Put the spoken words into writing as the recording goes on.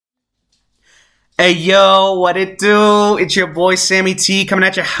Hey yo, what it do? It's your boy Sammy T coming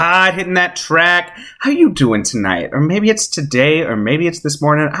at you hard, hitting that track. How you doing tonight? Or maybe it's today, or maybe it's this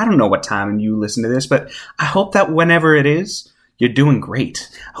morning. I don't know what time you listen to this, but I hope that whenever it is, you're doing great.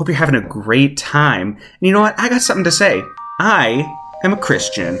 I hope you're having a great time. And you know what? I got something to say. I am a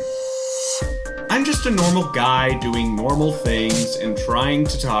Christian. I'm just a normal guy doing normal things and trying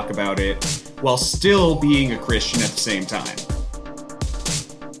to talk about it while still being a Christian at the same time.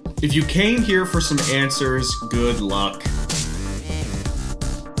 If you came here for some answers, good luck.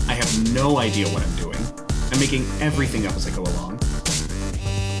 I have no idea what I'm doing. I'm making everything up as I go along.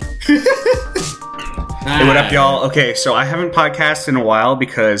 Hey, what up, y'all? Okay, so I haven't podcasted in a while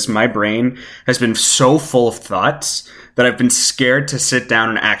because my brain has been so full of thoughts that I've been scared to sit down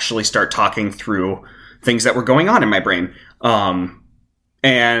and actually start talking through things that were going on in my brain. And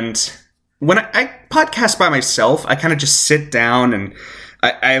when I podcast by myself, I kind of just sit down and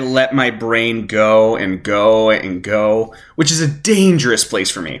I let my brain go and go and go, which is a dangerous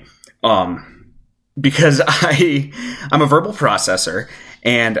place for me. Because I'm a verbal processor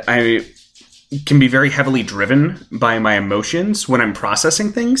and I can be very heavily driven by my emotions when I'm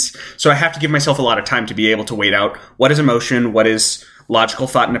processing things. So I have to give myself a lot of time to be able to wait out what is emotion, what is logical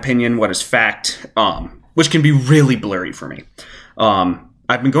thought and opinion, what is fact, which can be really blurry for me.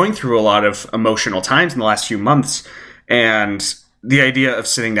 I've been going through a lot of emotional times in the last few months, and the idea of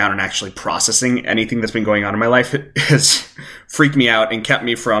sitting down and actually processing anything that's been going on in my life has freaked me out and kept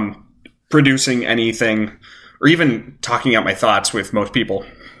me from producing anything or even talking out my thoughts with most people.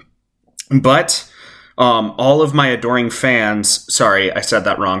 But all of my adoring fans, sorry, I said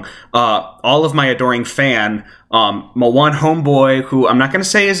that wrong. All of my adoring fan, my one homeboy, who I'm not going to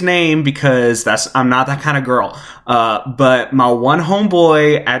say his name because I'm not that kind of girl. But my one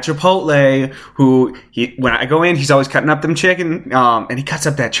homeboy at Chipotle, who when I go in, he's always cutting up them chicken. And he cuts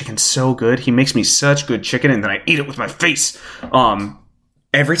up that chicken so good. He makes me such good chicken, and then I eat it with my face.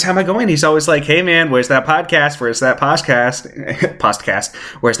 Every time I go in, he's always like, "Hey man, where's that podcast? Where's that podcast?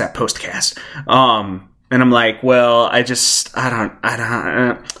 Where's that postcast?" And I'm like, well, I don't.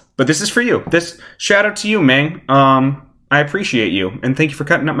 But this is for you. This shout out to you, man. I appreciate you, and thank you for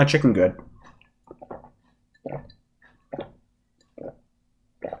cutting up my chicken good.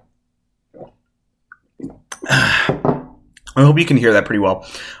 I hope you can hear that pretty well.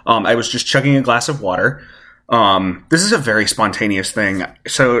 I was just chugging a glass of water. This is a very spontaneous thing.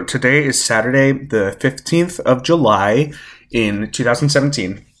 So today is Saturday, the 15th of July in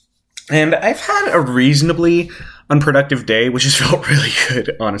 2017. And I've had a reasonably unproductive day, which has felt really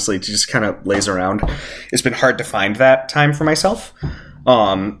good, honestly, to just kind of laze around. It's been hard to find that time for myself,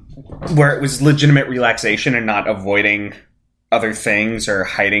 where it was legitimate relaxation and not avoiding other things or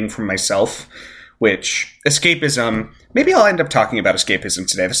hiding from myself, which escapism, maybe I'll end up talking about escapism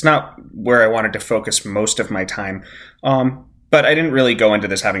today. That's not where I wanted to focus most of my time. But I didn't really go into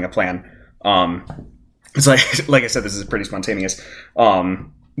this having a plan. It's like I said, this is pretty spontaneous.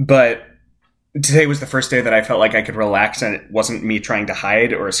 But today was the first day that I felt like I could relax and it wasn't me trying to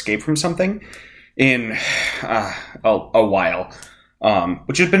hide or escape from something in a while,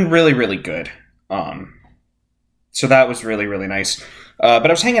 which has been really, really good. So that was really, really nice. But I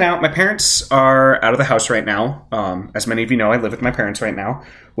was hanging out. My parents are out of the house right now. As many of you know, I live with my parents right now,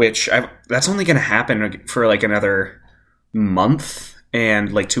 which that's only going to happen for like another month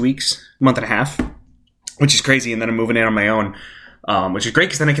and like 2 weeks, month and a half, which is crazy. And then I'm moving in on my own, which is great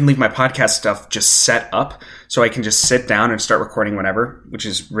because then I can leave my podcast stuff just set up so I can just sit down and start recording whenever, which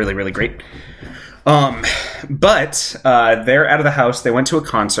is really, really great. But they're out of the house. They went to a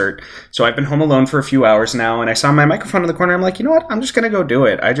concert. So I've been home alone for a few hours now, and I saw my microphone in the corner. I'm like, you know what? I'm just going to go do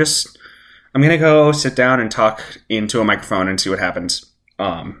it. I'm going to go sit down and talk into a microphone and see what happens.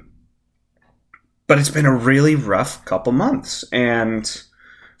 But it's been a really rough couple months, and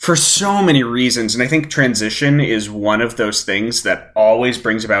for so many reasons. And I think transition is one of those things that always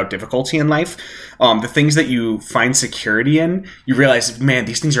brings about difficulty in life. The things that you find security in, you realize, man,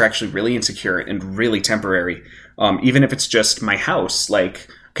 these things are actually really insecure and really temporary. Even if it's just my house, like,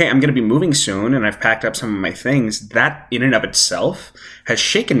 okay, I'm going to be moving soon and I've packed up some of my things. That in and of itself has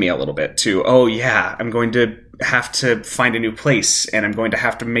shaken me a little bit to, oh yeah, I'm going to have to find a new place and I'm going to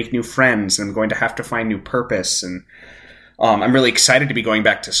have to make new friends and I'm going to have to find new purpose. And I'm really excited to be going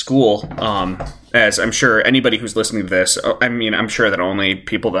back to school, as I'm sure anybody who's listening to this, I mean, I'm sure that only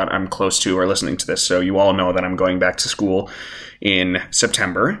people that I'm close to are listening to this, so you all know that I'm going back to school in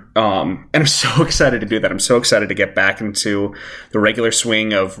September, and I'm so excited to do that. I'm so excited to get back into the regular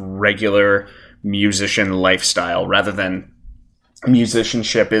swing of regular musician lifestyle rather than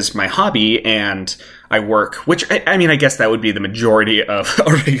musicianship is my hobby and I work, which I mean, I guess that would be the majority of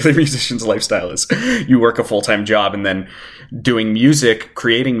a regular musician's lifestyle is you work a full-time job and then doing music,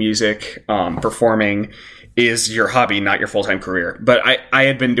 creating music, performing is your hobby, not your full-time career. But I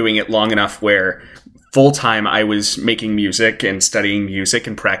had been doing it long enough where full-time I was making music and studying music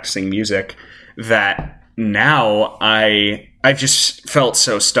and practicing music that now I've just felt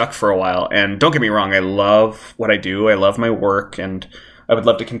so stuck for a while. And don't get me wrong, I love what I do. I love my work, and I would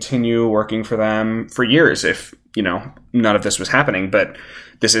love to continue working for them for years if, none of this was happening. But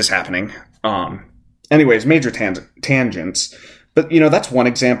this is happening. Anyways, major tangents. But, that's one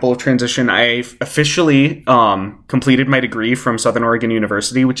example of transition. I've officially completed my degree from Southern Oregon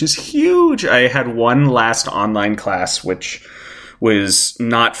University, which is huge. I had one last online class, which was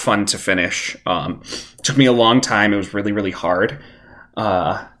not fun to finish. Took me a long time. It was really, really hard.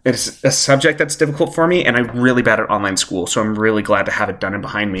 It's a subject that's difficult for me, and I'm really bad at online school, so I'm really glad to have it done and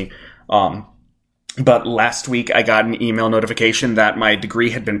behind me. But last week, I got an email notification that my degree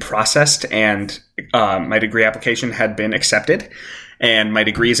had been processed, and my degree application had been accepted, and my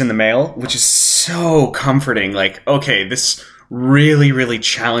degree is in the mail, which is so comforting. Like, okay, this really, really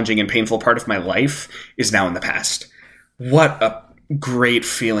challenging and painful part of my life is now in the past. What a great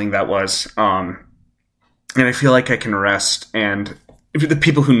feeling that was. And I feel like I can rest. And the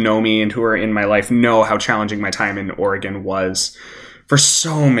people who know me and who are in my life know how challenging my time in Oregon was for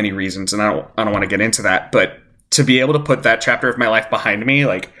so many reasons. And I don't want to get into that. But to be able to put that chapter of my life behind me,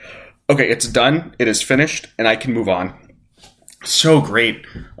 like, okay, it's done. It is finished. And I can move on. So great.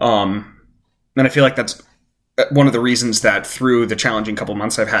 And I feel like that's one of the reasons that through the challenging couple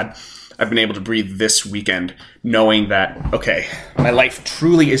months I've been able to breathe this weekend, knowing that, okay, my life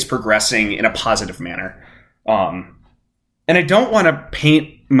truly is progressing in a positive manner. And I don't want to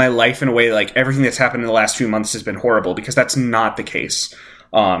paint my life in a way like everything that's happened in the last few months has been horrible, because that's not the case.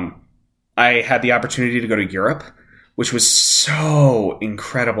 I had the opportunity to go to Europe, which was so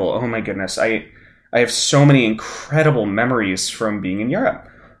incredible. Oh my goodness. I have so many incredible memories from being in Europe.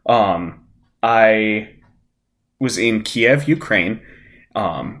 I was in Kiev, Ukraine,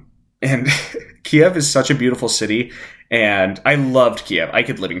 and Kiev is such a beautiful city, and I loved Kiev. I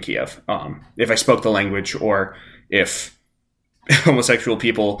could live in Kiev if I spoke the language, or if homosexual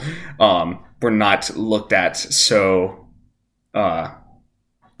people were not looked at so... I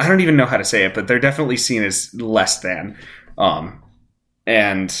don't even know how to say it, but they're definitely seen as less than.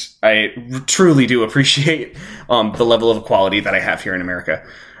 And I truly do appreciate the level of equality that I have here in America.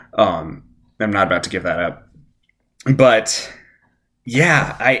 I'm not about to give that up. But...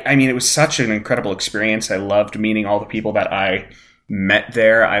 yeah, I mean, it was such an incredible experience. I loved meeting all the people that I met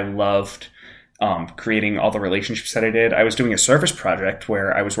there. I loved creating all the relationships that I did. I was doing a service project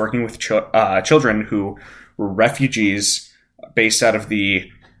where I was working with children who were refugees based out of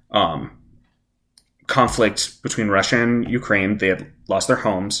the conflict between Russia and Ukraine. They had lost their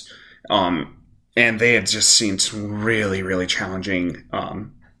homes, and they had just seen some really, really challenging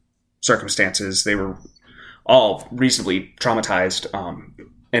circumstances. They were all reasonably traumatized.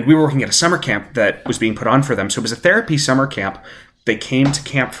 And we were working at a summer camp that was being put on for them. So it was a therapy summer camp. They came to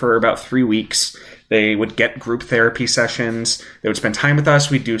camp for about 3 weeks. They would get group therapy sessions. They would spend time with us.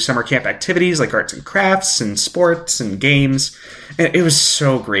 We'd do summer camp activities like arts and crafts and sports and games. And it was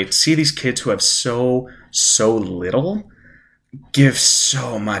so great to see these kids who have so little give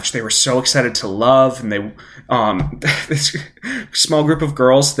so much. They were so excited to love, and they this small group of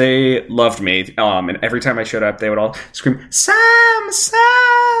girls, they loved me, and every time I showed up they would all scream, Sam,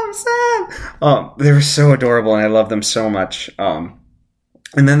 Sam, Sam. They were so adorable, and I loved them so much.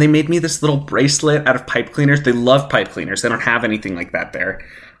 And then they made me this little bracelet out of pipe cleaners. They love pipe cleaners. They don't have anything like that there.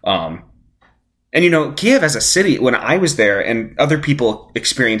 And, Kiev as a city, when I was there, and other people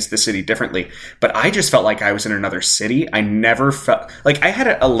experienced the city differently, but I just felt like I was in another city. I never felt... like, I had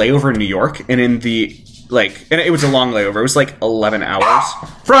a layover in New York, and and it was a long layover. It was like 11 hours.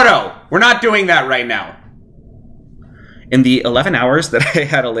 Frodo, we're not doing that right now. In the 11 hours that I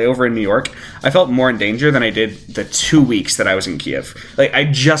had a layover in New York, I felt more in danger than I did the 2 weeks that I was in Kiev. Like, I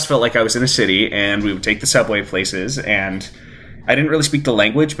just felt like I was in a city, and we would take the subway places, and... I didn't really speak the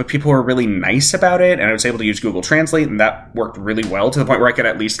language, but people were really nice about it, and I was able to use Google Translate, and that worked really well to the point where I could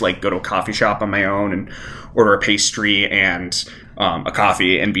at least go to a coffee shop on my own and order a pastry and a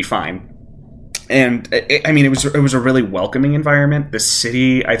coffee and be fine. And it was a really welcoming environment. The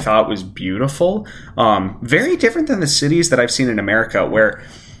city, I thought, was beautiful. Very different than the cities that I've seen in America, where,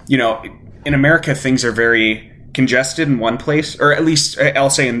 in America things are very congested in one place, or at least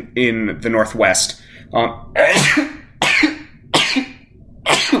I'll say in the Northwest.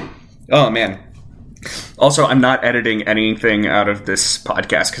 Oh, man. Also, I'm not editing anything out of this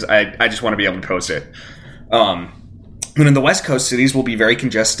podcast because I just want to be able to post it. And in the West Coast, cities will be very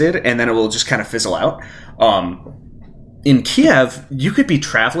congested, and then it will just kind of fizzle out. In Kiev, you could be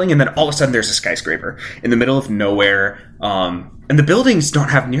traveling, and then all of a sudden there's a skyscraper in the middle of nowhere. And the buildings don't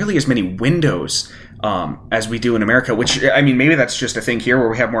have nearly as many windows as we do in America, which, I mean, maybe that's just a thing here where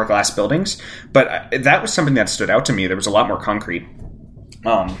we have more glass buildings. But that was something that stood out to me. There was a lot more concrete.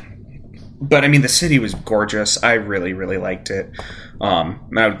 But, I mean, the city was gorgeous. I really, really liked it. I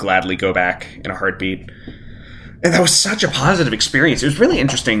would gladly go back in a heartbeat. And that was such a positive experience. It was really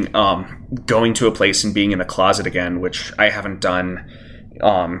interesting going to a place and being in the closet again, which I haven't done.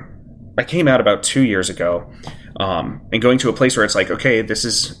 I came out about 2 years ago, and going to a place where it's like, okay, this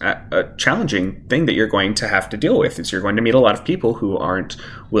is a challenging thing that you're going to have to deal with. You're going to meet a lot of people who aren't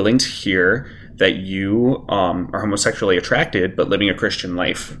willing to hear that you are homosexually attracted, but living a Christian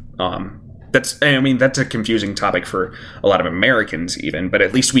life. That's a confusing topic for a lot of Americans even, but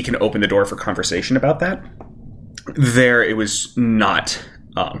at least we can open the door for conversation about that. There, it was not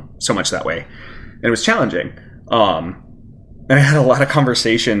so much that way, and it was challenging. And I had a lot of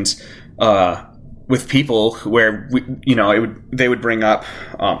conversations with people where they would bring up.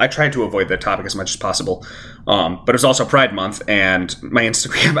 I tried to avoid the topic as much as possible, but it was also Pride Month, and my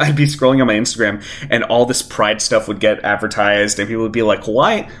Instagram. I'd be scrolling on my Instagram, and all this Pride stuff would get advertised, and people would be like,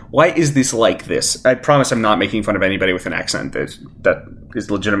 "Why is this like this?" I promise I'm not making fun of anybody with an accent that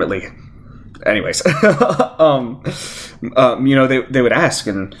is legitimately. Anyways, they would ask,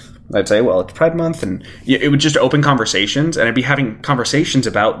 and I'd say, well, it's Pride Month, and it would just open conversations, and I'd be having conversations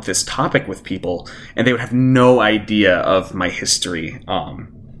about this topic with people, and they would have no idea of my history,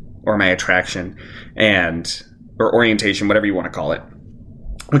 or my attraction, or orientation, whatever you want to call it,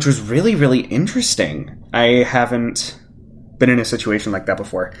 which was really, really interesting. I haven't been in a situation like that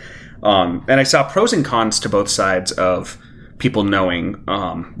before, and I saw pros and cons to both sides of people knowing,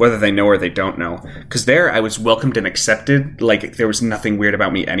 whether they know or they don't know. Because there, I was welcomed and accepted. Like, there was nothing weird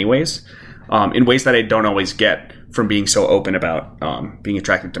about me anyways, in ways that I don't always get from being so open about being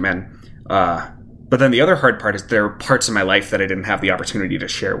attracted to men. But then the other hard part is there are parts of my life that I didn't have the opportunity to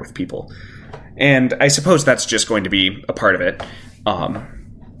share with people. And I suppose that's just going to be a part of it.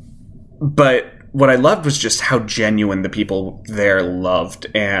 But what I loved was just how genuine the people there loved,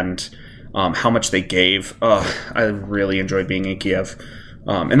 and how much they gave. I really enjoyed being in Kiev.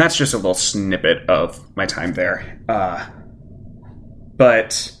 And that's just a little snippet of my time there.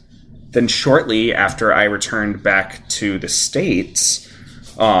 But then shortly after I returned back to the States,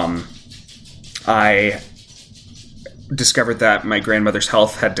 I discovered that my grandmother's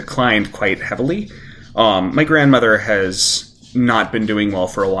health had declined quite heavily. My grandmother has not been doing well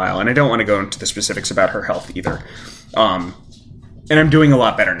for a while, and I don't want to go into the specifics about her health either. And I'm doing a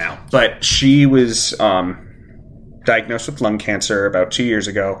lot better now. But she was diagnosed with lung cancer about 2 years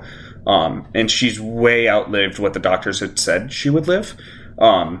ago, and she's way outlived what the doctors had said she would live.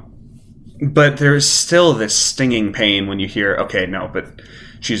 But there's still this stinging pain when you hear, okay, no, but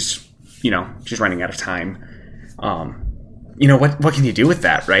she's running out of time. What can you do with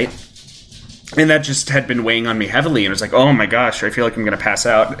that, right? And that just had been weighing on me heavily, and it was like, oh my gosh, I feel like I'm going to pass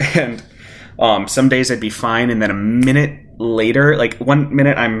out. And some days I'd be fine, and then a minute later, like 1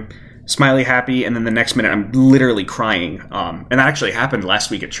 minute I'm smiley happy, and then the next minute I'm literally crying. And that actually happened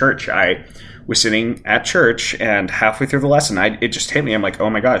last week at church. I was sitting at church, and halfway through the lesson, it just hit me. I'm like, oh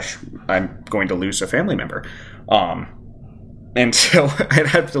my gosh, I'm going to lose a family member. And so I'd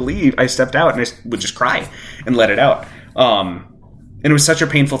have to leave. I stepped out, and I would just cry and let it out. And it was such a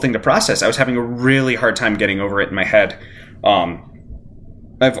painful thing to process. I was having a really hard time getting over it in my head.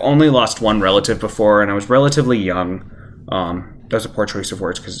 I've only lost one relative before, and I was relatively young. That was a poor choice of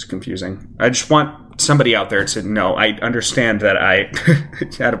words because it's confusing. I just want somebody out there to know. I understand that I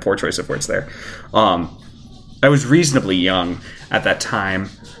had a poor choice of words there. I was reasonably young at that time.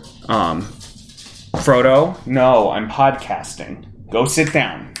 Frodo, no, I'm podcasting. Go sit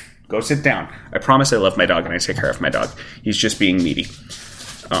down. Go sit down. I promise I love my dog and I take care of my dog. He's just being needy.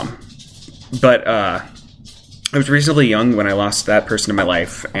 But I was reasonably young when I lost that person in my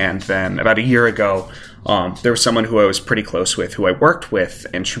life, and then about a year ago, there was someone who I was pretty close with, who I worked with,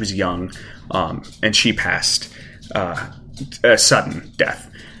 and she was young, and she passed a sudden death.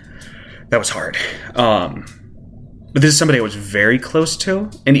 That was hard. But this is somebody I was very close to,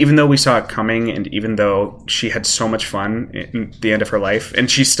 and even though we saw it coming, and even though she had so much fun in the end of her life, and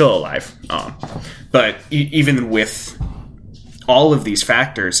she's still alive, but even with all of these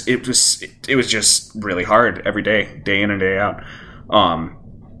factors, it was just really hard every day, day in and day out.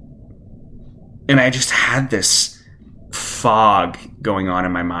 And I just had this fog going on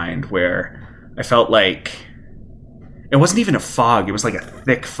in my mind where I felt like it wasn't even a fog. It was like a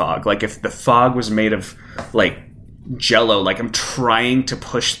thick fog. Like if the fog was made of like jello, like I'm trying to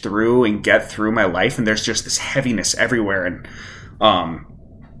push through and get through my life, and there's just this heaviness everywhere.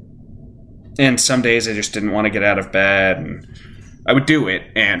 And some days I just didn't want to get out of bed, and I would do it.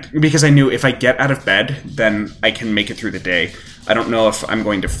 And because I knew if I get out of bed, then I can make it through the day. I don't know if I'm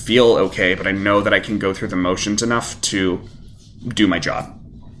going to feel okay, but I know that I can go through the motions enough to do my job.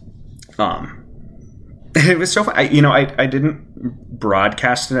 It was so fun. I didn't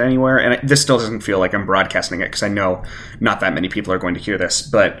broadcast it anywhere, and this still doesn't feel like I'm broadcasting it because I know not that many people are going to hear this.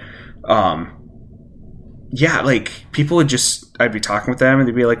 But yeah, like people would I'd be talking with them and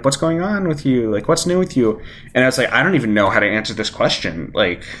they'd be like, "What's going on with you? Like, what's new with you?" And I was like, I don't even know how to answer this question.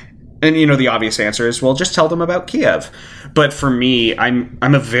 Like, and the obvious answer is, well, just tell them about Kiev. But for me, I'm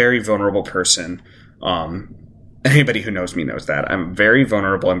a very vulnerable person. Anybody who knows me knows that. I'm very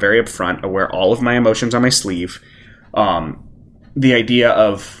vulnerable. I'm very upfront. I wear all of my emotions on my sleeve. The idea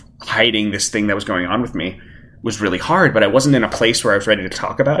of hiding this thing that was going on with me was really hard, but I wasn't in a place where I was ready to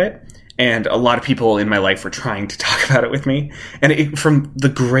talk about it. And a lot of people in my life were trying to talk about it with me. And from the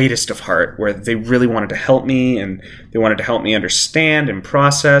greatest of heart, where they really wanted to help me, and they wanted to help me understand and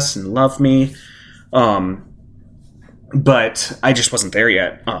process and love me. But I just wasn't there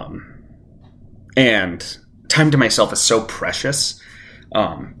yet. And time to myself is so precious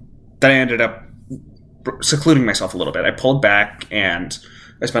that I ended up secluding myself a little bit. I pulled back, and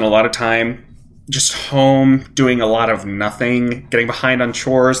I spent a lot of time just home doing a lot of nothing, getting behind on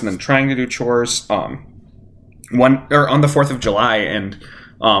chores and then trying to do chores. On the 4th of July and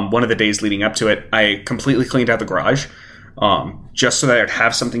one of the days leading up to it, I completely cleaned out the garage just so that I'd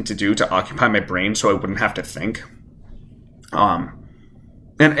have something to do to occupy my brain so I wouldn't have to think. And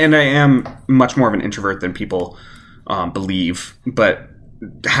I am much more of an introvert than people believe, but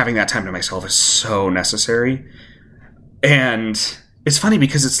having that time to myself is so necessary. And it's funny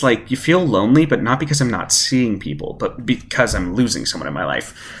because it's like you feel lonely, but not because I'm not seeing people, but because I'm losing someone in my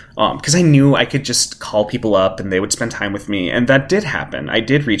life. Because I knew I could just call people up and they would spend time with me. And that did happen. I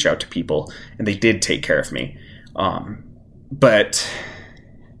did reach out to people and they did take care of me. But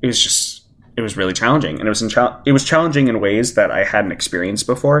it was really challenging. And it was challenging in ways that I hadn't experienced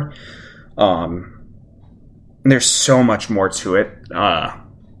before. There's so much more to it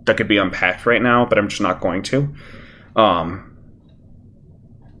that could be unpacked right now, but I'm just not going to.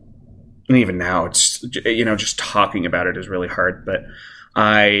 And even now, it's, just talking about it is really hard. But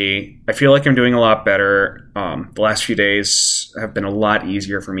I feel like I'm doing a lot better. The last few days have been a lot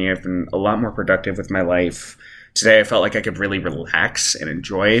easier for me. I've been a lot more productive with my life. Today, I felt like I could really relax and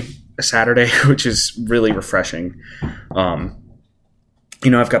enjoy a Saturday, which is really refreshing.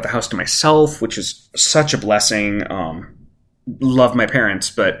 I've got the house to myself, which is such a blessing. Love my parents,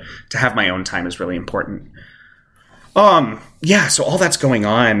 but to have my own time is really important. So all that's going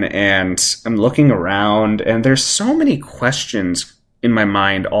on, and I'm looking around, and there's so many questions in my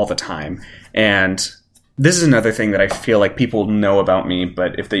mind all the time. And this is another thing that I feel like people know about me,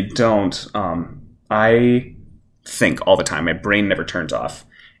 but if they don't, I think all the time. My brain never turns off.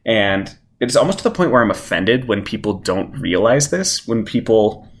 And it's almost to the point where I'm offended when people don't realize this, when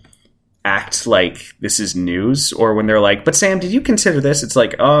people act like this is news, or when they're like, "But Sam, did you consider this?" It's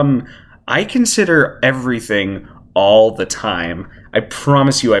like, I consider everything all the time. I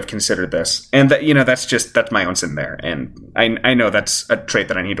promise you I've considered this. And that, that's my own sin there. And I know that's a trait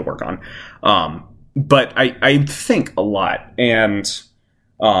that I need to work on. But I think a lot, and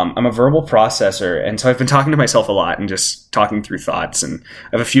I'm a verbal processor. And so I've been talking to myself a lot and just talking through thoughts, and I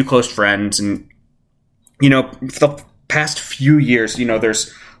have a few close friends, and, the past few years,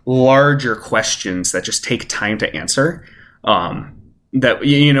 there's larger questions that just take time to answer, that,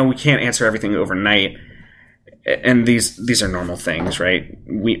 we can't answer everything overnight. And these are normal things, right?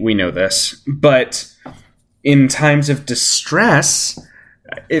 We know this. But in times of distress,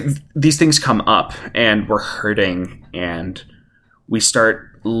 these things come up, and we're hurting, and we start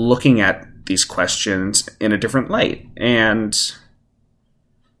looking at these questions in a different light. And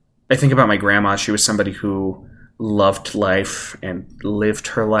I think about my grandma. She was somebody who loved life and lived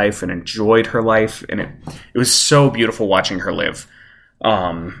her life and enjoyed her life. And it was so beautiful watching her live.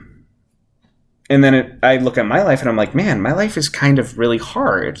 And then I look at my life and I'm like, man, my life is kind of really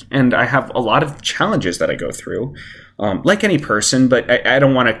hard. And I have a lot of challenges that I go through, like any person, but I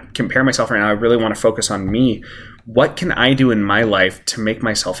don't want to compare myself right now. I really want to focus on me. What can I do in my life to make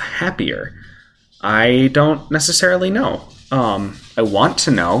myself happier? I don't necessarily know. I want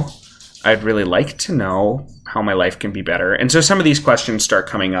to know. I'd really like to know how my life can be better. And so some of these questions start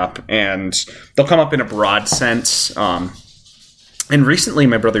coming up, and they'll come up in a broad sense. And recently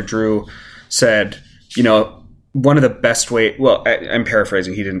my brother Drew said, one of the best way, well, I'm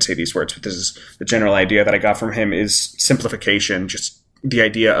paraphrasing, he didn't say these words, but this is the general idea that I got from him, is simplification, just the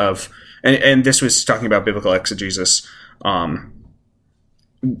idea of, and this was talking about biblical exegesis. A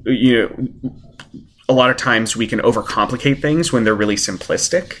lot of times we can overcomplicate things when they're really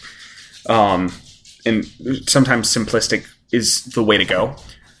simplistic. And sometimes simplistic is the way to go.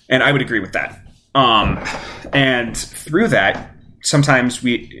 And I would agree with that. And through that, sometimes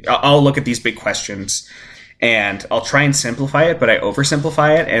I'll look at these big questions and I'll try and simplify it, but I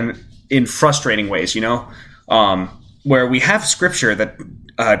oversimplify it, and in frustrating ways, where we have scripture that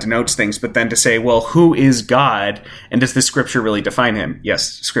denotes things, but then to say, well, who is God, and does this scripture really define him?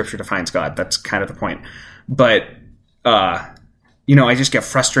 Yes, scripture defines God. That's kind of the point. But, I just get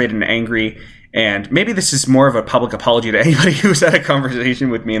frustrated and angry, and maybe this is more of a public apology to anybody who's had a conversation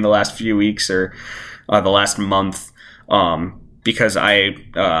with me in the last few weeks or the last month, because I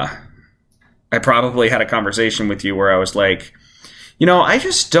probably had a conversation with you where I was like, I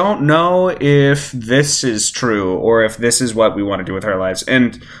just don't know if this is true or if this is what we want to do with our lives.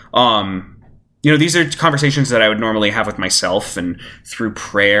 And, these are conversations that I would normally have with myself and through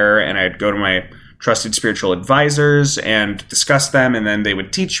prayer, and I'd go to my trusted spiritual advisors and discuss them, and then they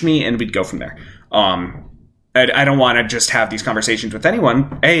would teach me, and we'd go from there. I don't want to just have these conversations with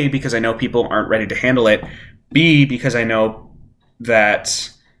anyone, A, because I know people aren't ready to handle it, B, because I know that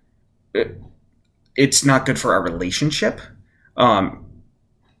it's not good for our relationship.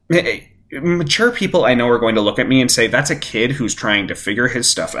 Mature people I know are going to look at me and say, that's a kid who's trying to figure his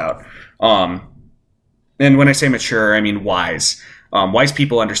stuff out. And when I say mature, I mean wise. Wise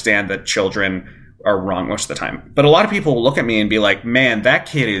people understand that children are wrong most of the time. But a lot of people will look at me and be like, man, that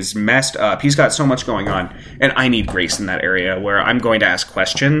kid is messed up. He's got so much going on. And I need grace in that area where I'm going to ask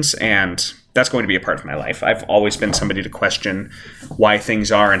questions, and that's going to be a part of my life. I've always been somebody to question why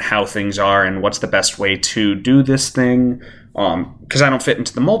things are and how things are and what's the best way to do this thing, because I don't fit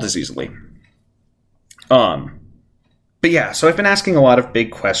into the mold as easily. But yeah, so I've been asking a lot of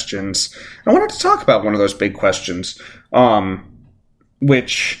big questions. I wanted to talk about one of those big questions,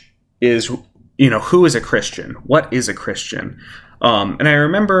 which is, who is a Christian? What is a Christian? And I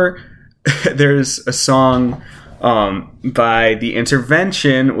remember there's a song by The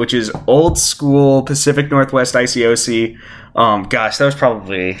Intervention, which is old school Pacific Northwest ICOC. Gosh, that was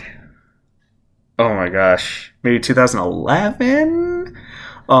probably, oh my gosh, maybe 2011?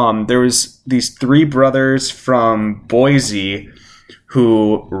 There was these three brothers from Boise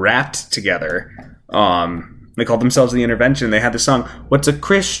who rapped together. They called themselves The Intervention. They had the song, "What's a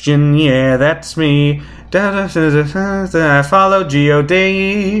Christian? Yeah, that's me. Da, da, da, da, da, I follow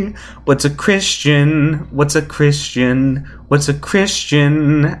G.O.D. What's a Christian? What's a Christian? What's a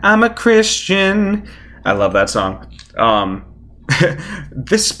Christian? I'm a Christian." I love that song.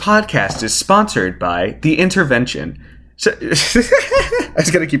 This podcast is sponsored by The Intervention. So, I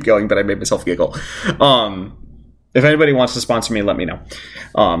was going to keep going, but I made myself giggle. If anybody wants to sponsor me, let me know.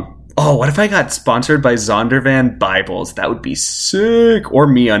 What if I got sponsored by Zondervan Bibles? That would be sick. Or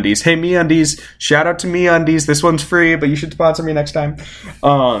MeUndies. Hey, MeUndies, shout out to MeUndies. This one's free, but you should sponsor me next time.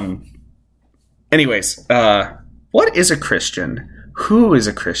 Anyways, what is a Christian? Who is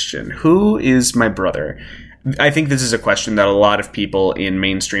a Christian? Who is my brother? I think this is a question that a lot of people in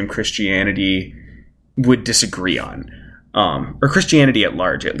mainstream Christianity would disagree on. Or Christianity at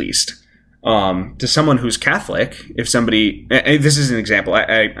large, at least. To someone who's Catholic, if somebody, this is an example,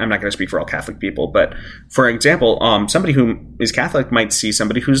 I'm not going to speak for all Catholic people, but for example, somebody who is Catholic might see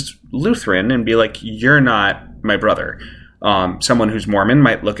somebody who's Lutheran and be like, you're not my brother. Someone who's Mormon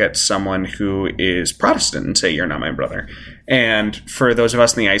might look at someone who is Protestant and say, you're not my brother. And for those of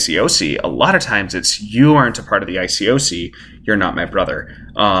us in the ICOC, a lot of times it's, you aren't a part of the ICOC, you're not my brother.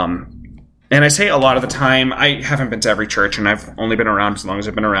 And I say a lot of the time, I haven't been to every church, and I've only been around as long as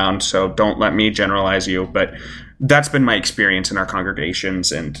I've been around, so don't let me generalize you, but that's been my experience in our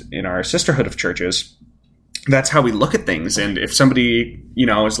congregations and in our sisterhood of churches. That's how we look at things. And if somebody,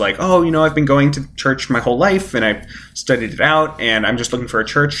 is like, I've been going to church my whole life, and I've studied it out, and I'm just looking for a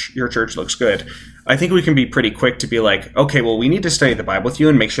church, your church looks good. I think we can be pretty quick to be like, okay, well, we need to study the Bible with you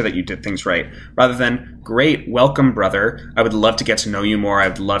and make sure that you did things right. Rather than, great, welcome, brother. I would love to get to know you more. I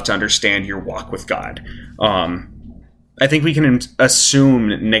would love to understand your walk with God. I think we can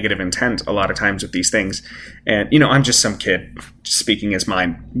assume negative intent a lot of times with these things. And, I'm just some kid speaking his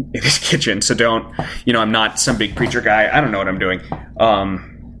mind in his kitchen. So don't, I'm not some big preacher guy. I don't know what I'm doing.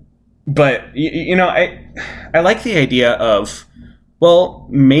 But, I like the idea of, well,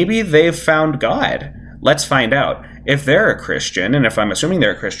 maybe they've found God. Let's find out. if they're a Christian, and if I'm assuming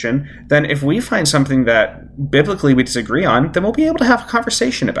they're a Christian, then if we find something that biblically we disagree on, then we'll be able to have a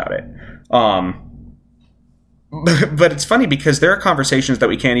conversation about it. But it's funny because there are conversations that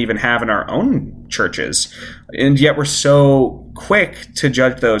we can't even have in our own churches, and yet we're so quick to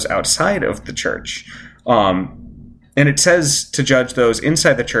judge those outside of the church. And it says to judge those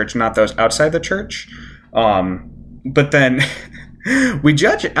inside the church, not those outside the church. But then we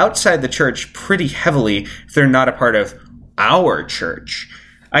judge outside the church pretty heavily if they're not a part of our church.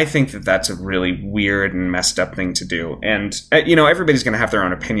 I think that that's a really weird and messed up thing to do. And, everybody's going to have their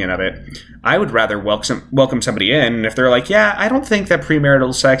own opinion of it. I would rather welcome somebody in. And if they're like, yeah, I don't think that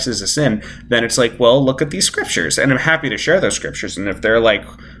premarital sex is a sin, then it's like, well, look at these scriptures. And I'm happy to share those scriptures. And if they're like,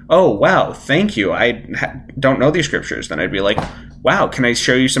 oh, wow, thank you, I don't know these scriptures, then I'd be like, wow, can I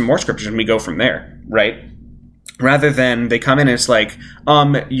show you some more scriptures? And we go from there, right? Rather than they come in and it's like,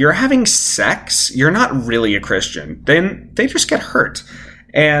 you're having sex? You're not really a Christian. Then they just get hurt.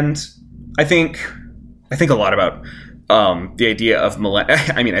 And I think a lot about the idea of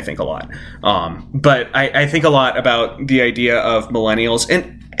I think a lot. But I think a lot about the idea of millennials.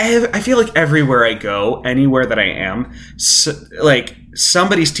 And I feel like everywhere I go, anywhere that I am,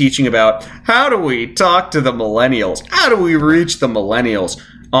 somebody's teaching about how do we talk to the millennials? How do we reach the millennials?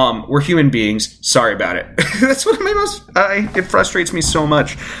 We're human beings. Sorry about it. That's what it frustrates me so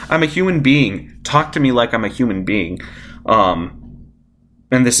much. I'm a human being. Talk to me like I'm a human being.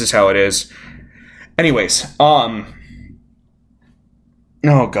 And this is how it is. Anyways, oh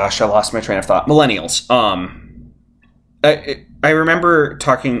gosh, I lost my train of thought. Millennials. I remember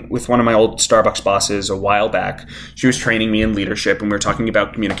talking with one of my old Starbucks bosses a while back. She was training me in leadership, and we were talking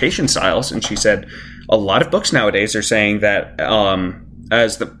about communication styles. And she said a lot of books nowadays are saying that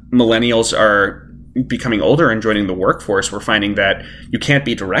as the millennials are becoming older and joining the workforce, we're finding that you can't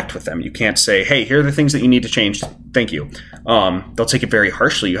be direct with them. You can't say, hey, here are the things that you need to change. Thank you. They'll take it very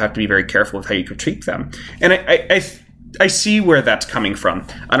harshly. You have to be very careful with how you critique them. And I see where that's coming from.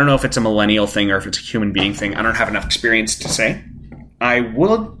 I don't know if it's a millennial thing or if it's a human being thing. I don't have enough experience to say. I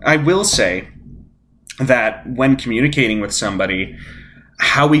will say that when communicating with somebody,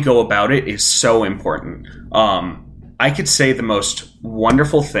 how we go about it is so important. I could say the most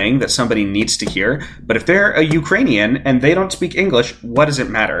wonderful thing that somebody needs to hear, but if they're a Ukrainian and they don't speak English, what does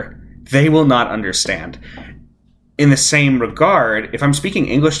it matter? They will not understand. In the same regard, if I'm speaking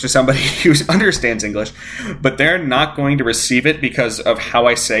English to somebody who understands English, but they're not going to receive it because of how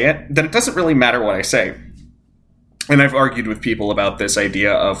I say it, then it doesn't really matter what I say. And I've argued with people about this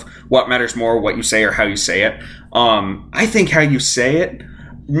idea of what matters more, what you say or how you say it. I think how you say it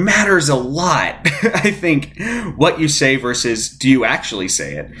matters a lot. I think what you say versus do you actually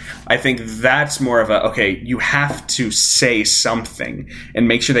say it? I think that's more of you have to say something and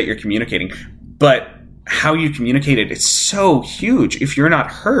make sure that you're communicating. But how you communicate it is so huge. If you're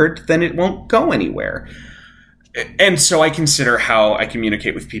not heard, then it won't go anywhere. And so I consider how I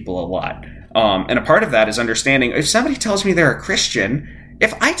communicate with people a lot. And a part of that is understanding if somebody tells me they're a Christian,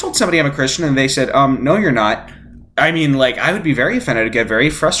 if I told somebody I'm a Christian and they said, no, you're not, I would be very offended, I'd get very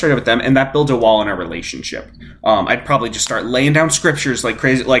frustrated with them, and that builds a wall in our relationship. I'd probably just start laying down scriptures like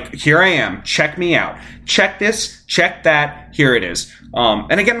crazy, like, here I am, check me out. Check this, check that, here it is.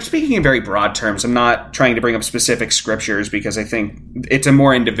 And again, I'm speaking in very broad terms. I'm not trying to bring up specific scriptures because I think it's a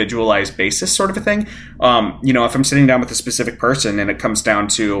more individualized basis sort of a thing. If I'm sitting down with a specific person and it comes down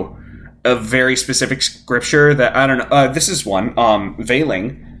to a very specific scripture that, I don't know, this is one,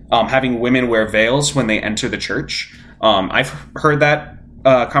 veiling. Having women wear veils when they enter the church. I've heard that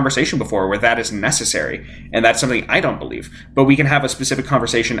conversation before where that is necessary, and that's something I don't believe. But we can have a specific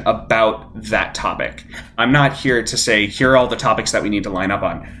conversation about that topic. I'm not here to say, here are all the topics that we need to line up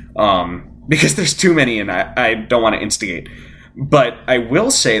on, because there's too many and I don't want to instigate. But I will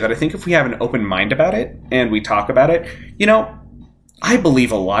say that I think if we have an open mind about it and we talk about it, I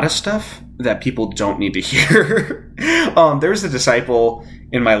believe a lot of stuff that people don't need to hear. There's a disciple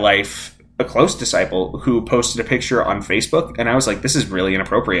in my life, a close disciple, who posted a picture on Facebook, and I was like, this is really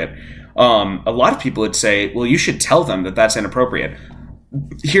inappropriate. A lot of people would say, well, you should tell them that that's inappropriate.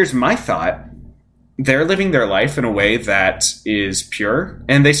 Here's my thought. They're living their life in a way that is pure,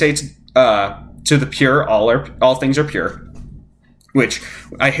 and they say to the pure, all things are pure. Which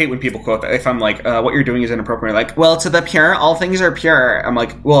I hate when people quote that. If I'm like, what you're doing is inappropriate, like, well, to the pure, all things are pure. I'm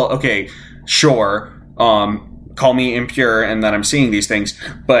like, well, okay, sure. call me impure and that I'm seeing these things,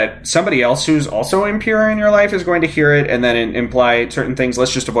 but somebody else who's also impure in your life is going to hear it and then imply certain things.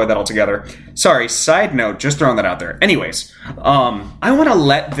 Let's just avoid that altogether. Sorry, side note, just throwing that out there. Anyways, I want to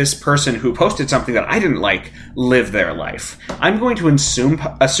let this person who posted something that I didn't like live their life. I'm going to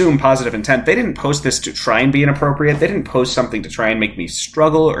assume positive intent. They didn't post this to try and be inappropriate. They didn't post something to try and make me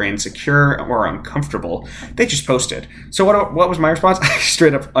struggle or insecure or uncomfortable. They just posted. So what was my response? I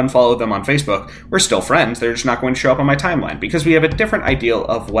straight up unfollowed them on Facebook. We're still friends. They're just not going to show up on my timeline because we have a different ideal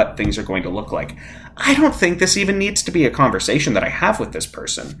of what things are going to look like. I don't think this even needs to be a conversation that I have with this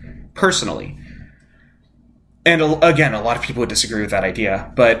person, personally. And again, a lot of people would disagree with that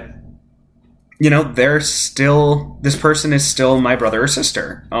idea, but, this person is still my brother or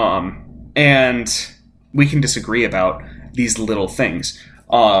sister. And we can disagree about these little things.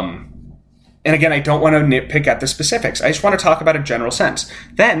 And again, I don't want to nitpick at the specifics. I just want to talk about a general sense.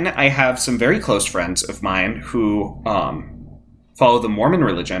 Then I have some very close friends of mine who follow the Mormon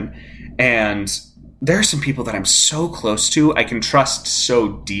religion, and there are some people that I'm so close to. I can trust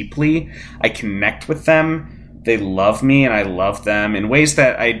so deeply. I connect with them. They love me, and I love them in ways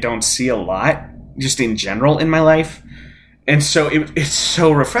that I don't see a lot, just in general in my life. And so it's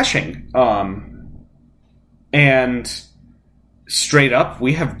so refreshing. And straight up,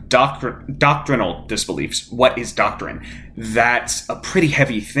 we have doctrinal disbeliefs. What is doctrine? That's a pretty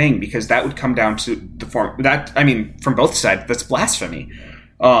heavy thing because that would come down to the form that, from both sides, that's blasphemy.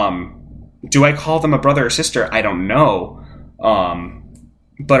 Do I call them a brother or sister? I don't know.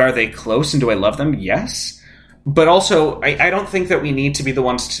 But are they close and do I love them? Yes. But also, I don't think that we need to be the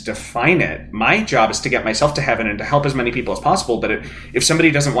ones to define it. My job is to get myself to heaven and to help as many people as possible. But if somebody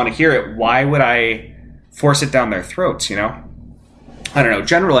doesn't want to hear it, why would I force it down their throats, I don't know,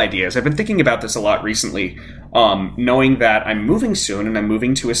 general ideas. I've been thinking about this a lot recently, knowing that I'm moving soon and I'm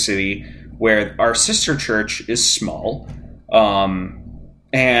moving to a city where our sister church is small.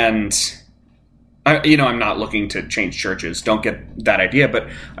 And, I'm not looking to change churches. Don't get that idea. But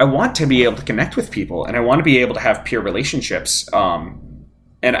I want to be able to connect with people and I want to be able to have peer relationships. And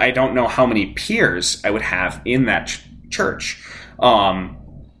I don't know how many peers I would have in that church.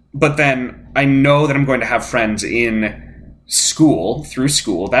 But then I know that I'm going to have friends in through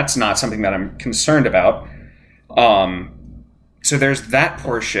school. That's not something that I'm concerned about. So there's that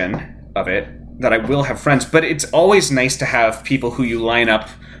portion of it that I will have friends, but it's always nice to have people who you line up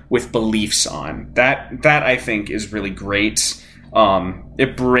with beliefs on. That I think is really great.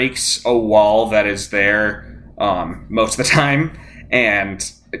 It breaks a wall that is there most of the time,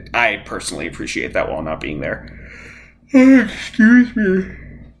 and I personally appreciate that wall not being there. Excuse me.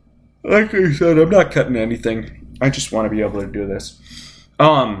 Like I said, I'm not cutting anything. I just want to be able to do this.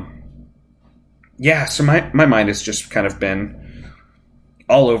 So my mind has just kind of been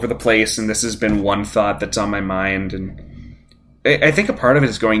all over the place, and this has been one thought that's on my mind. And I think a part of it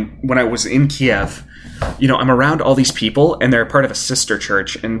is when I was in Kiev, I'm around all these people, and they're part of a sister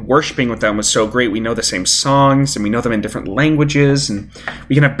church, and worshiping with them was so great. We know the same songs, and we know them in different languages, and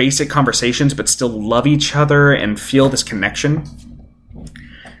we can have basic conversations, but still love each other and feel this connection.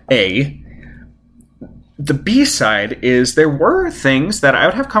 The B side is there were things that I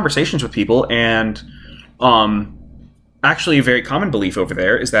would have conversations with people, and actually a very common belief over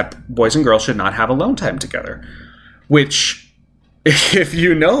there is that boys and girls should not have alone time together, which, if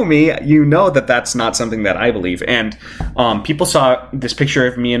you know me, you know that that's not something that I believe. And people saw this picture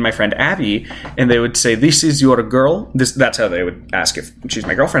of me and my friend Abby, and they would say, "This is your girl?" That's how they would ask if she's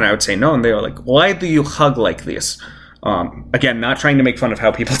my girlfriend. I would say no, and they were like, "Why do you hug like this?" Again, not trying to make fun of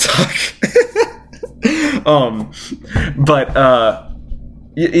how people talk. But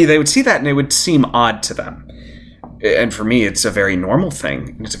they would see that and it would seem odd to them. And for me, it's a very normal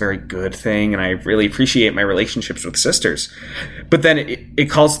thing. It's a very good thing. And I really appreciate my relationships with sisters. But then it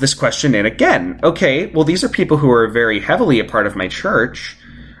calls this question in again. Okay, well, these are people who are very heavily a part of my church.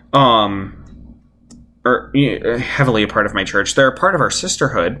 Heavily a part of my church. They're a part of our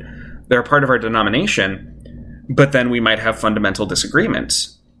sisterhood. They're a part of our denomination. But then we might have fundamental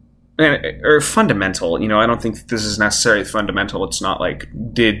disagreements. Or fundamental, I don't think this is necessarily fundamental. It's not like,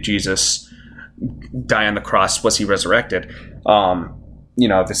 did Jesus die on the cross? Was he resurrected?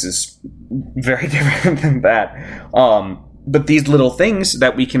 This is very different than that. But these little things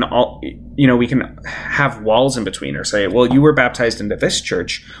that we can all, we can have walls in between or say, well, you were baptized into this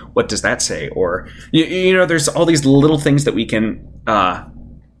church. What does that say? Or, there's all these little things that we can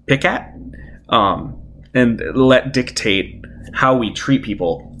pick at and let dictate how we treat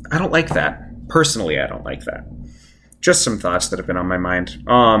people. I don't like that. Personally, I don't like that. Just some thoughts that have been on my mind.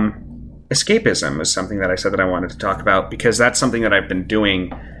 Escapism is something that I said that I wanted to talk about because that's something that I've been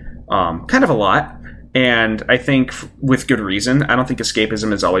doing kind of a lot. And I think with good reason. I don't think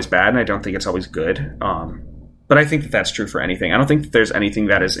escapism is always bad, and I don't think it's always good. But I think that that's true for anything. I don't think that there's anything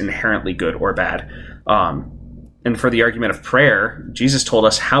that is inherently good or bad. And for the argument of prayer, Jesus told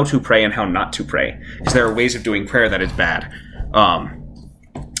us how to pray and how not to pray, because there are ways of doing prayer that is bad.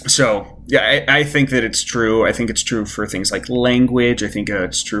 So, yeah, I think that it's true. I think it's true for things like language. I think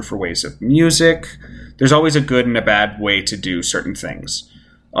it's true for ways of music. There's always a good and a bad way to do certain things.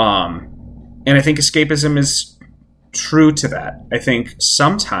 And I think escapism is true to that. I think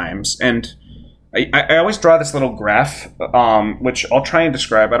sometimes, and I always draw this little graph, which I'll try and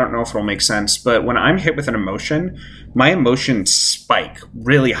describe. I don't know if it'll make sense, but when I'm hit with an emotion, my emotions spike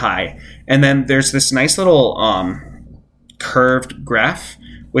really high. And then there's this nice little curved graph,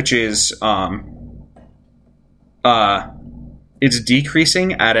 which is it's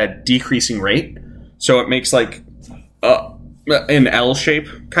decreasing at a decreasing rate. So it makes like an L shape,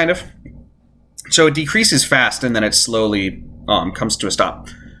 kind of. So it decreases fast, and then it slowly comes to a stop.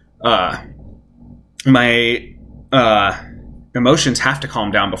 My emotions have to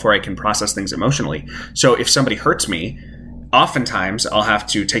calm down before I can process things emotionally. So if somebody hurts me, oftentimes I'll have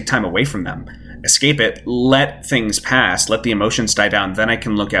to take time away from them, escape it, let things pass, let the emotions die down, then I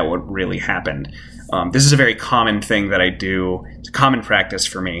can look at what really happened. This is a very common thing that I do. It's a common practice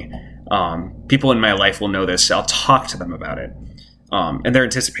for me. People in my life will know this. I'll talk to them about it, and they're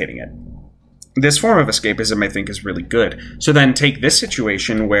anticipating it. This form of escapism, I think, is really good. So then take this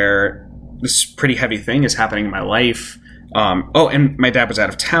situation where this pretty heavy thing is happening in my life. And my dad was out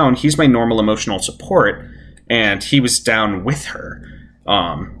of town. He's my normal emotional support, and he was down with her.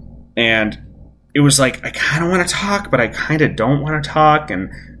 And it was like, I kind of want to talk, but I kind of don't want to talk, and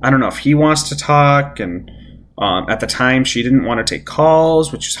I don't know if he wants to talk. And at the time, she didn't want to take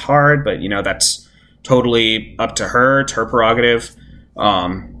calls, which is hard, but, that's totally up to her. It's her prerogative.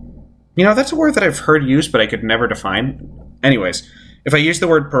 That's a word that I've heard used, but I could never define. Anyways, if I use the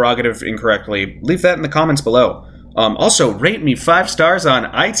word prerogative incorrectly, leave that in the comments below. Also, rate me 5 stars on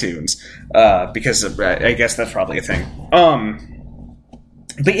iTunes, because I guess that's probably a thing.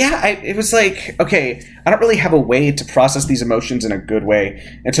 But yeah, it was like, okay, I don't really have a way to process these emotions in a good way.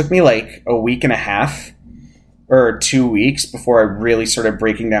 It took me like a week and a half or 2 weeks before I really started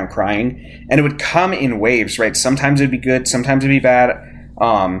breaking down crying. And it would come in waves, right? Sometimes it'd be good, sometimes it'd be bad.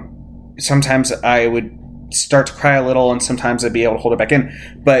 Sometimes I would start to cry a little, and sometimes I'd be able to hold it back in.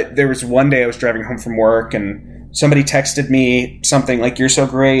 But there was one day I was driving home from work, and somebody texted me something like, "You're so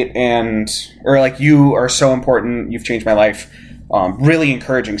great," or like, "You are so important, you've changed my life." Really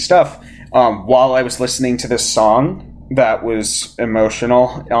encouraging stuff. While I was listening to this song that was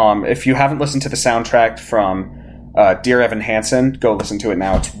emotional. If you haven't listened to the soundtrack from Dear Evan Hansen, go listen to it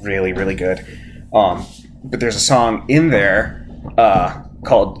now. It's really, really good. But there's a song in there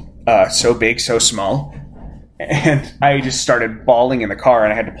called So Big, So Small. And I just started bawling in the car,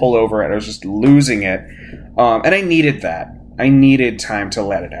 and I had to pull over, and I was just losing it. And I needed that. I needed time to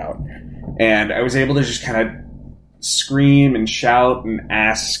let it out. And I was able to just kind of scream and shout and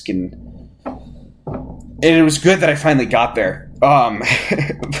ask, and it was good that I finally got there. But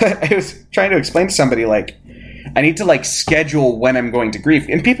I was trying to explain to somebody, like, I need to, like, schedule when I'm going to grieve.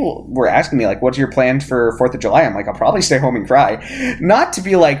 And people were asking me, like, what's your plan for 4th of July? I'm like, I'll probably stay home and cry. Not to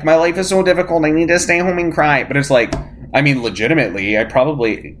be like, my life is so difficult, I need to stay home and cry. But it's like, I mean, legitimately, I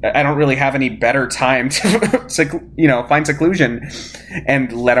don't really have any better time to, find seclusion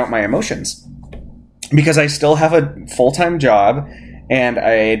and let out my emotions. Because I still have a full-time job, and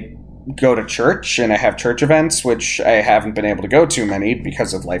I go to church, and I have church events, which I haven't been able to go to many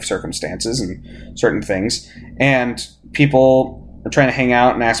because of life circumstances and certain things. And people are trying to hang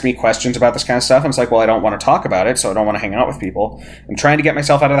out and ask me questions about this kind of stuff. And it's like, well, I don't want to talk about it, so I don't want to hang out with people. I'm trying to get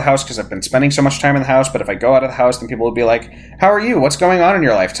myself out of the house because I've been spending so much time in the house. But if I go out of the house, then people will be like, how are you? What's going on in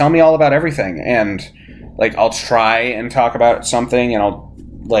your life? Tell me all about everything. And, like, I'll try and talk about something, and I'll,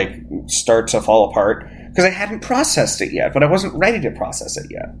 like, start to fall apart because I hadn't processed it yet, but I wasn't ready to process it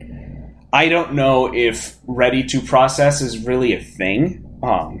yet. I don't know if ready to process is really a thing.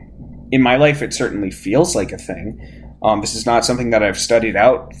 In my life, it certainly feels like a thing. This is not something that I've studied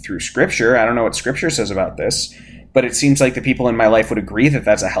out through Scripture. I don't know what Scripture says about this, but it seems like the people in my life would agree that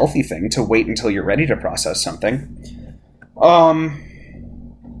that's a healthy thing, to wait until you're ready to process something.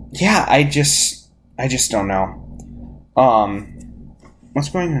 Yeah, I just don't know. What's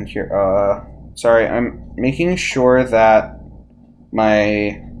going on here? Sorry, I'm making sure that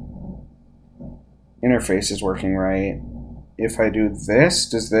my interface is working right. If I do this,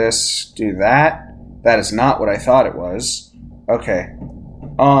 does this do that? That is not what I thought it was. Okay.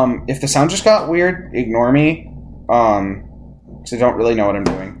 If the sound just got weird, ignore me. Because I don't really know what I'm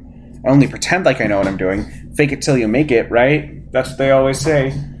doing. I only pretend like I know what I'm doing. Fake it till you make it, right? That's what they always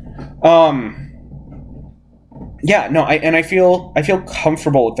say. Yeah, no, I feel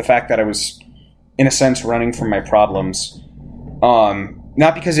comfortable with the fact that I was, in a sense, running from my problems.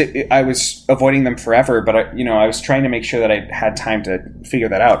 Not because I was avoiding them forever, but I was trying to make sure that I had time to figure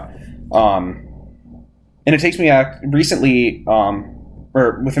that out. And it takes me recently,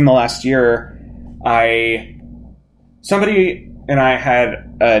 or within the last year, somebody and I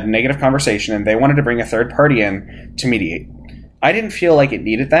had a negative conversation, and they wanted to bring a third party in to mediate. I didn't feel like it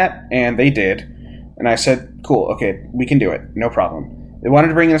needed that, and they did. And I said, cool, okay, we can do it. No problem. They wanted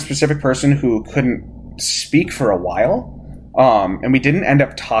to bring in a specific person who couldn't speak for a while. And we didn't end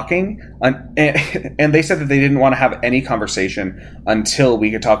up talking. And they said that they didn't want to have any conversation until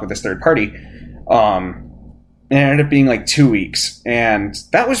we could talk with this third party. And it ended up being like 2 weeks. And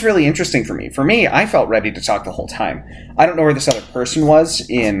that was really interesting for me. For me, I felt ready to talk the whole time. I don't know where this other person was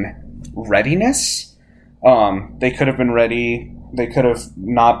in readiness. They could have been ready. They could have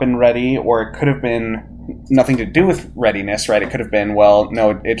not been ready, or it could have been nothing to do with readiness, right? It could have been, well,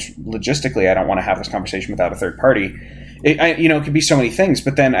 no, it's logistically, I don't want to have this conversation without a third party. It could be so many things,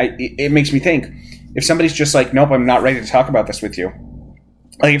 but then it makes me think, if somebody's just like, nope, I'm not ready to talk about this with you.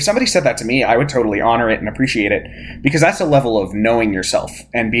 Like, if somebody said that to me, I would totally honor it and appreciate it, because that's a level of knowing yourself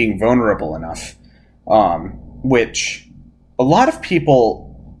and being vulnerable enough, which a lot of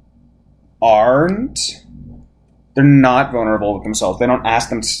people aren't. They're not vulnerable with themselves. They don't ask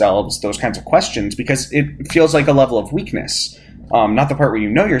themselves those kinds of questions because it feels like a level of weakness. Not the part where you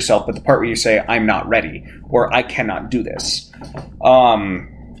know yourself, but the part where you say, I'm not ready, or I cannot do this.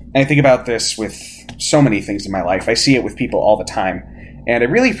 And I think about this with so many things in my life. I see it with people all the time. And I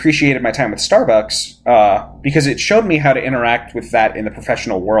really appreciated my time with Starbucks because it showed me how to interact with that in the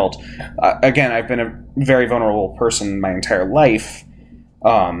professional world. Again, I've been a very vulnerable person my entire life,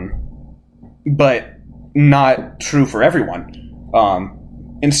 but not true for everyone.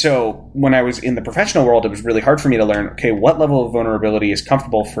 And so when I was in the professional world, it was really hard for me to learn, okay, what level of vulnerability is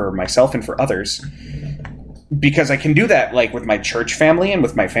comfortable for myself and for others? Because I can do that like with my church family and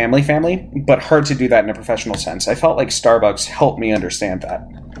with my family, but hard to do that in a professional sense. I felt like Starbucks helped me understand that,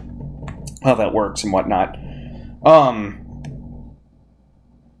 how that works and whatnot. Oh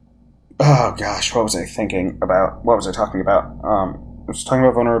gosh, what was I thinking about? What was I talking about? I was talking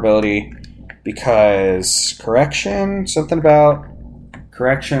about vulnerability because something about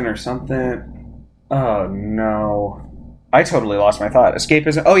correction or something. Oh no. I totally lost my thought.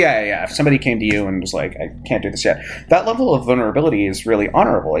 Escapism. Oh, yeah. If somebody came to you and was like, I can't do this yet. That level of vulnerability is really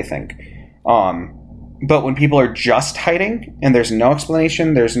honorable, I think. But when people are just hiding and there's no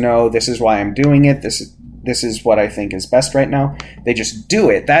explanation, there's no, this is why I'm doing it, this is what I think is best right now, they just do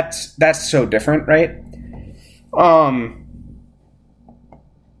it. That's so different, right?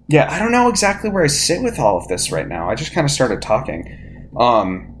 Yeah, I don't know exactly where I sit with all of this right now. I just kind of started talking.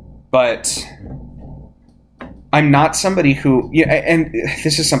 But I'm not somebody who, and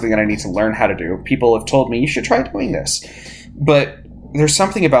this is something that I need to learn how to do. People have told me, you should try doing this. But there's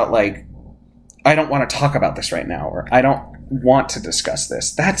something about, like, I don't want to talk about this right now, or I don't want to discuss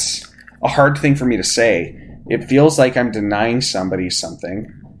this. That's a hard thing for me to say. It feels like I'm denying somebody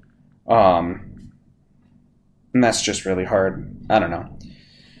something. And that's just really hard. I don't know.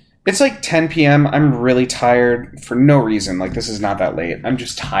 It's like 10 p.m. I'm really tired for no reason. Like, this is not that late. I'm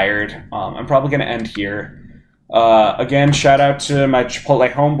just tired. I'm probably going to end here. Again, shout out to my Chipotle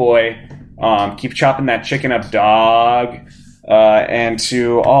homeboy. Keep chopping that chicken up, dog. And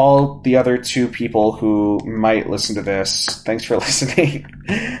to all the other 2 people who might listen to this, thanks for listening.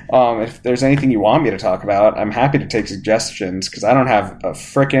 If there's anything you want me to talk about, I'm happy to take suggestions because I don't have a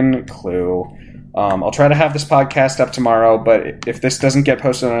frickin' clue. I'll try to have this podcast up tomorrow, but if this doesn't get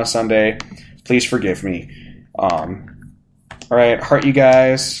posted on a Sunday, please forgive me. All right, heart you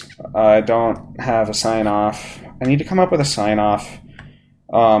guys. I don't have a sign-off. I need to come up with a sign-off.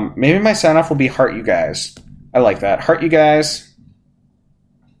 Maybe my sign-off will be heart you guys. I like that. Heart you guys.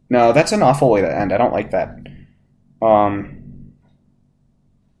 No, that's an awful way to end. I don't like that.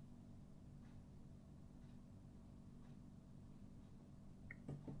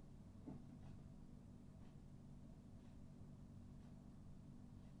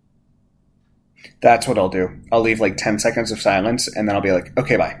 That's what I'll do. I'll leave like 10 seconds of silence, and then I'll be like,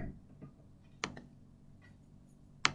 okay, bye.